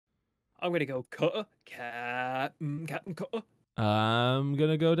I'm gonna go Captain Cutter. I'm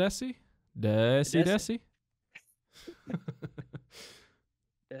gonna go Desi. Desi.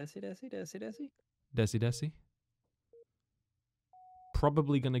 Desi, Desi. Desi.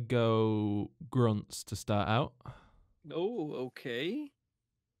 Probably gonna go Grunts to start out. Oh, okay.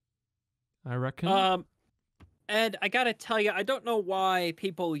 I reckon. And I gotta tell you, I don't know why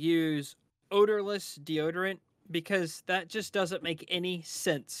people use odorless deodorant because that just doesn't make any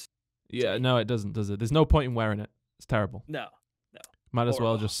sense. Yeah, no, it doesn't, does it? There's no point in wearing it. It's terrible. No. Might as well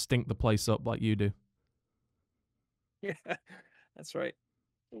Horrible. just stink the place up like you do. Yeah, that's right.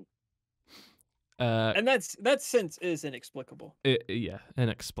 Uh, And that sense is inexplicable. yeah,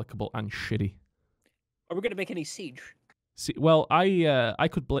 inexplicable and shitty. Are we gonna make any siege? See, well, I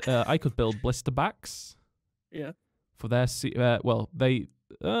could build blister backs. Yeah. For their well, they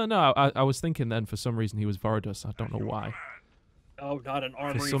no, I was thinking then for some reason he was Vorodus. I don't know why. Oh, not an For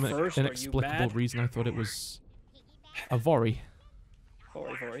armory some first. Are you inexplicable mad? reason, I thought it was a Vori.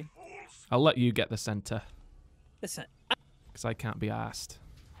 Vori. I'll let you get the center Listen, because I can't be arsed.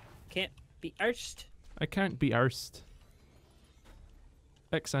 can't be arsed. I can't be arsed.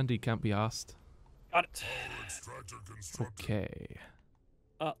 X Andy can't be arsed. Got it. Okay.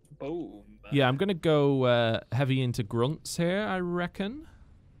 Boom. Yeah, I'm gonna go heavy into grunts here, I reckon.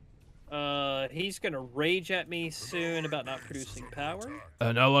 He's gonna rage at me soon about not producing power.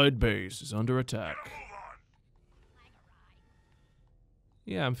 An allied base is under attack.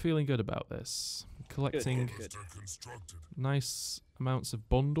 Yeah, I'm feeling good about this. Collecting Good. nice amounts of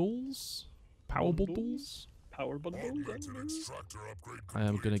bundles. Power bundles. Power bundles. I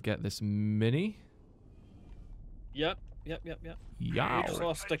am gonna get this mini. Yep. Yow. Just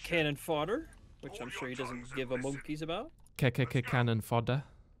lost a cannon fodder, which I'm sure he doesn't give a monkeys about. Cannon fodder.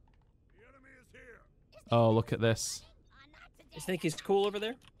 Oh, look at this. You think he's cool over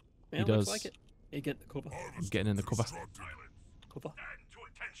there? Yeah, He does. looks like it. You get the cover. I'm getting in the cover.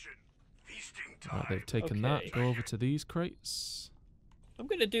 Right, they've taken Okay. that. Go over to these crates. I'm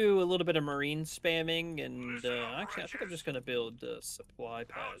gonna do a little bit of marine spamming, and actually, I think I'm just gonna build supply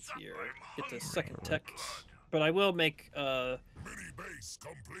pads here. Get the second tech, but I will make. I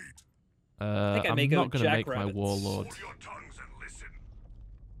think I may I'm go not going to make my jackrabbits. warlord. I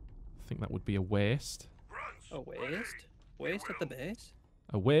think that would be a waste. A waste? Waste at the base?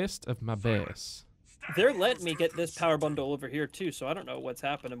 A waste of my base. They're letting me get this power bundle over here too, so I don't know what's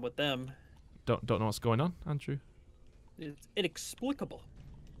happening with them. Don't know what's going on, Andrew. It's inexplicable.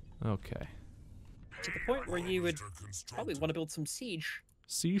 Okay. To the point where you would probably want to build some siege.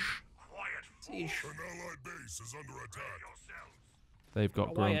 Siege. Siege. They've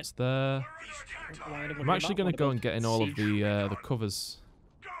got Wyatt. grunts there. Wyatt would I'm actually not going wanna to go build and get in all of siege. the covers.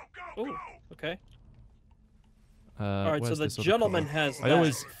 Oh, okay. All right, so the gentleman has I that.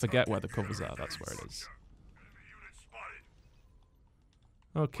 always forget where the covers are. That's where it is.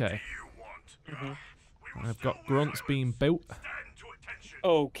 Okay. I've got grunts being built.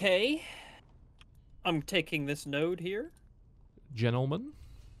 Okay. I'm taking this node here Gentlemen.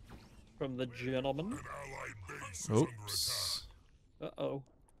 from the gentleman. Oops. Uh-oh.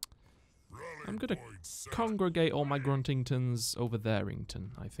 I'm going to congregate all my gruntingtons over thereington,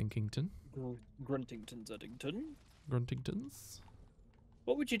 I thinkington. Gruntington Eddington. Gruntingtons.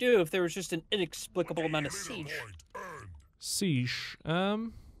 What would you do if there was just an inexplicable amount of siege? Siege. That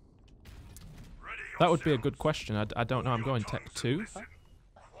would be a good question. I don't know. I'm going Tech 2.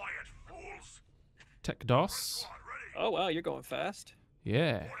 Tech DOS. Oh, wow, you're going fast.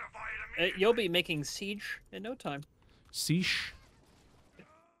 Yeah. You'll be making siege in no time. Siege.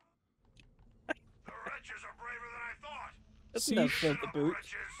 Doesn't that fill the boot?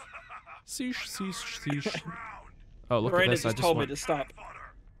 Siege. Oh, look Miranda at this. just told me to stop.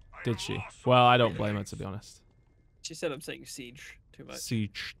 Did she? Well, I don't blame her, to be honest. She said I'm saying siege too much.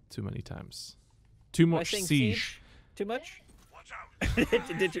 Siege too many times. Too Am I much saying siege. Too much?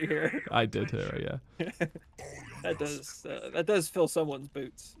 Did you hear? I did hear her, yeah. That does fill someone's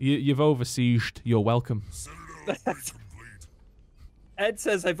boots. You've over-sieged. You're welcome. Ed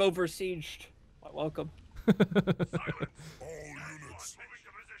says I've over-sieged. Well, welcome.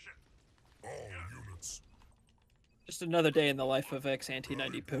 Just another day in the life of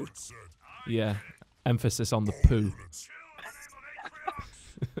X-Anti-90 Poo. Yeah. Emphasis on the poo.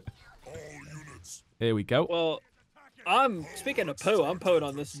 Here we go. Well, speaking of poo, I'm pooing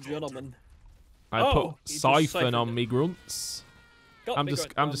on this gentleman. I he put just siphon siphoned on it. me grunts. Got I'm me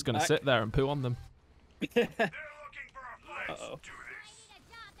just going gonna back. sit there and poo on them. Uh-oh.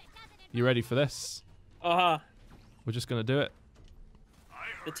 You ready for this? Uh-huh. We're just gonna do it.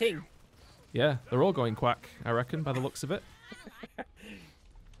 The ting. Yeah, they're all going quack, I reckon, by the looks of it.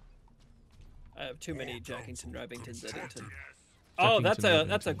 I have too many Jackington, Rabbingtons, Eddington. Oh, Jackington,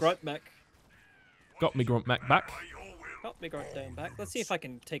 that's a Rabbingtons. grunt mech. Got me grunt mech back. Got me grunt down back. Let's see if I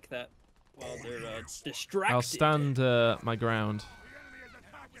can take that while they're distracted. I'll stand my ground.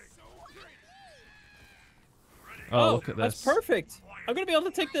 Oh, look at this. That's perfect. I'm gonna be able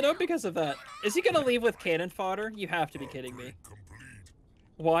to take the node because of that. Is he gonna leave with cannon fodder? You have to be kidding me.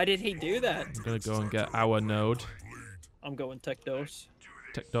 Why did he do that? I'm gonna go and get our node. I'm going Tekdos.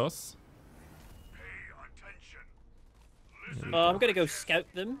 Tekdos. I'm gonna go scout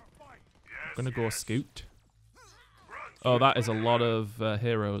them. I'm gonna go scoot. Oh, that is a lot of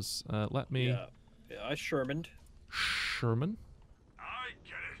heroes. Let me... Yeah, I Shermaned. Sherman?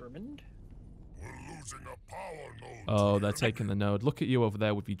 Shermaned? Oh, they're taking the node. Look at you over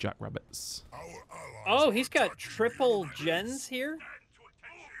there with your jackrabbits. Oh, he's got triple gens here?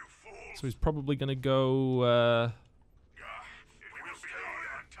 So he's probably gonna go...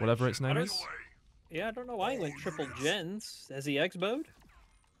 whatever its name is. Yeah, I don't know why he went triple gens. Has he X-bowed?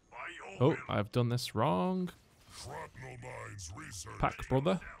 Oh, I've done this wrong. Pack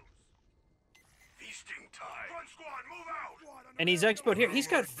brother. And he's X-bowed here. He's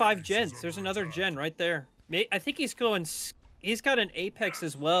got 5 gens. There's another gen right there. I think he's going... He's got an Apex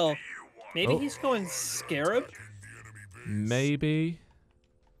as well. Maybe he's going Scarab? Maybe.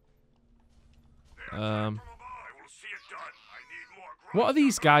 What are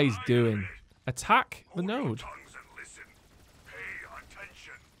these guys doing? Attack the node.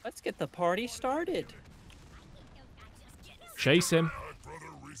 Let's get the party started. Chase him.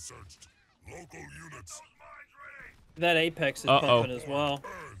 That Apex is pumping as well.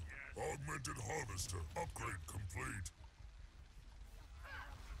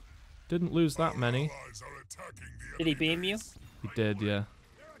 Didn't lose that many. Did he beam you? He did, yeah.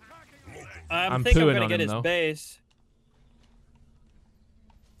 I I'm think I'm pooing gonna on get him, his though. base.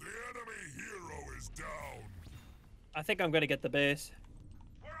 I think I'm gonna get the base.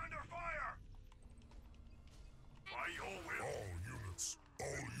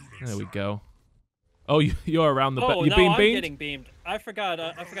 There we go. Oh, you're around the... Oh, you no, being I'm beamed? getting beamed. I forgot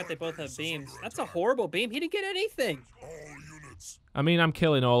they both have beams. That's a horrible beam. He didn't get anything. I mean, I'm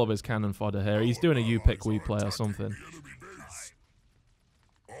killing all of his cannon fodder here. He's doing a you pick, we play or something.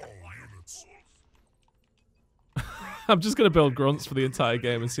 I'm just going to build grunts for the entire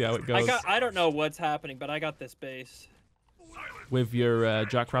game and see how it goes. I don't know what's happening, but I got this base. With your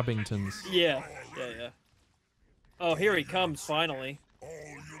Jack Rabbingtons. Yeah. Oh, here he comes, finally.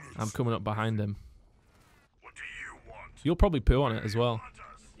 I'm coming up behind him. You'll probably poo on it as well.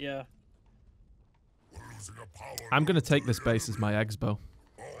 Yeah. I'm going to take this base as my Expo.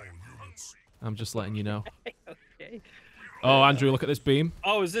 I'm just letting you know. Okay. Oh, Andrew, look at this beam.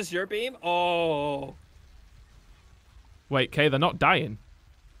 Oh, is this your beam? Oh. Wait, Kay, they're not dying.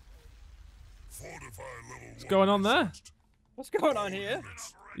 What's going on there? What's going on here?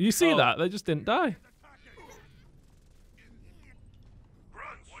 You see that? They just didn't die.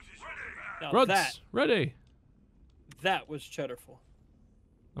 Now Grunts, ready. that was cheddarful.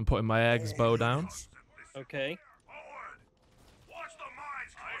 I'm putting my Expo down. Okay.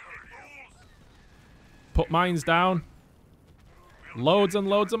 Put mines down. Loads and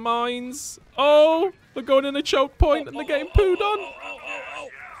loads of mines. Oh, they're going in a choke point and the game pooed on.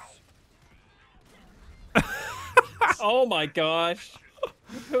 Oh my gosh.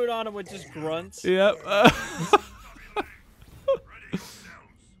 You pooed on him with just grunts. Yep.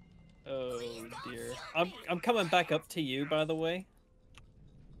 Oh dear. I'm coming back up to you, by the way.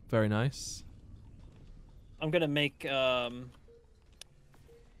 Very nice. I'm gonna make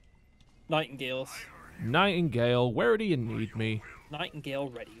Nightingales. Nightingale, where do you need me? Nightingale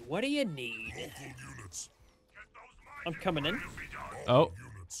ready. What do you need? I'm coming in. Oh.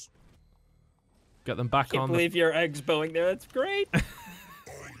 Get them back Can't on. believe your eggs bowing there. That's great.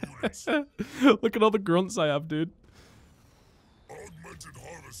 Look at all the grunts I have, dude.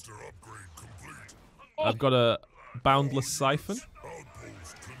 I've got a boundless siphon.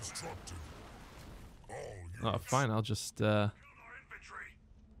 Oh, fine. I'll just leave.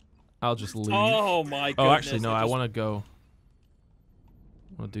 Oh my goodness. Oh, actually, no. I want to go.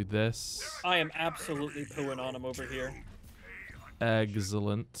 I want to do this. I am absolutely pooing on him over here.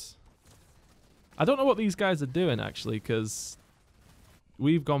 Excellent. I don't know what these guys are doing, actually, because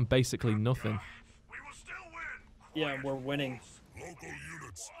we've gone basically nothing. Yeah, we're winning.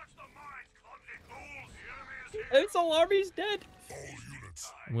 It's all army's dead.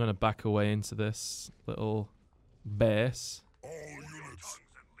 I'm going to back away into this little base.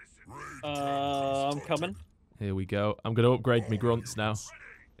 I'm coming. Here we go. I'm going to upgrade my grunts now.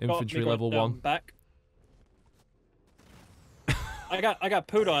 Infantry level 1. Back. I got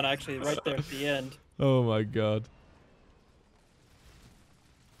pooed on actually right there at the end. Oh my god.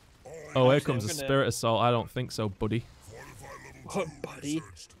 Oh, here comes a spirit assault. I don't think so, buddy. What, buddy?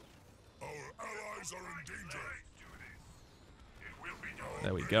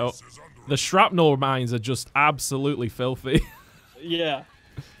 There we go. The shrapnel mines are just absolutely filthy. Yeah,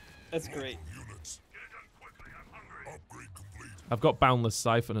 that's great. I've got Boundless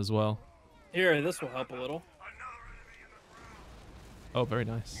Siphon as well. Here, this will help a little. Oh, very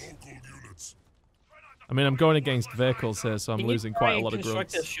nice. I mean, I'm going against vehicles here, so I'm losing quite a lot of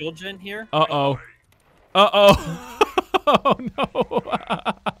grunts. Construct a shield gen here. Uh-oh. Uh-oh. Oh, no.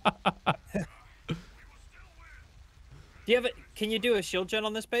 Do you have it? Can you do a shield gen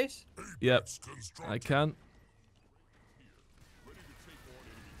on this base? Yep, I can.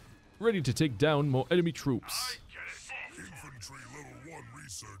 Ready to take down more enemy troops.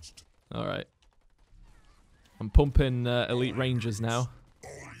 Alright. I'm pumping elite rangers now.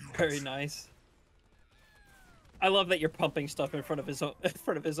 Very nice. I love that you're pumping stuff in front of his own. In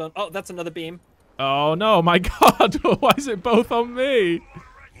front of his own. Oh, that's another beam. Oh no, my god! Why is it both on me?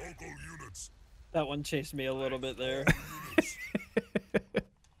 That one chased me a little bit there.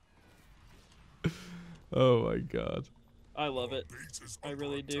 Oh my god. I love it. I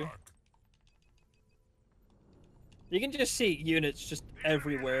really do. You can just see units just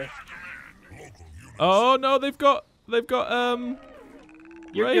everywhere. Oh no, they've got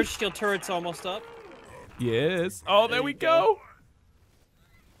Your shield turret's almost up. Yes. Oh, there we go.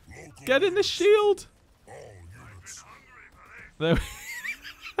 Get in the shield. There we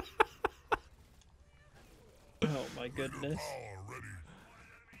Oh my goodness.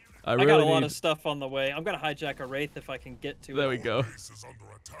 I got really a lot need... of stuff on the way. I'm gonna hijack a Wraith if I can get to it. There we go.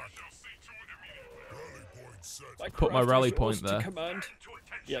 I Put my rally point there. Command.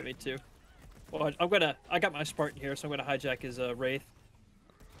 Yeah, me too. Well, I got my Spartan here, so I'm gonna hijack his Wraith.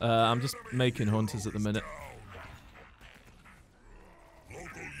 I'm just making hunters at the minute.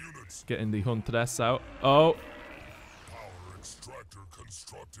 Getting the huntress out. Oh.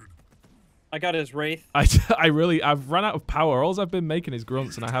 I got his Wraith. I've run out of power. All I've been making is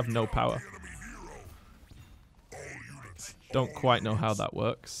grunts and I have no power. Don't quite know how that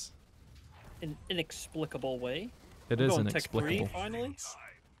works. In inexplicable way. It is inexplicable. Tech 3, finally.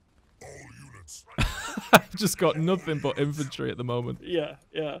 I've just got nothing but infantry at the moment. Yeah,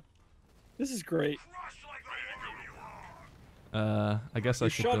 yeah. This is great. I guess I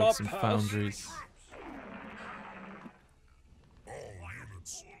should build some foundries.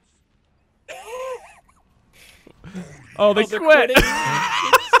 Oh, they quit!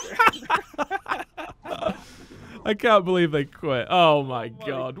 I can't believe they quit. Oh my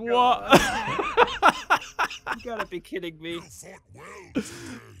god, what? You gotta be kidding me.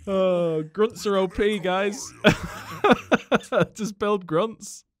 Oh, grunts are OP, guys. Just build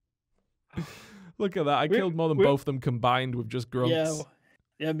grunts. Look at that. I killed more than both of them combined with just grunts. Yeah,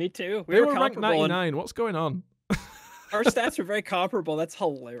 yeah, me too. They were ranked 99. What's going on? Our stats are very comparable. That's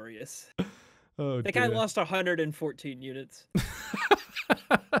hilarious. Oh, that guy lost 114 units.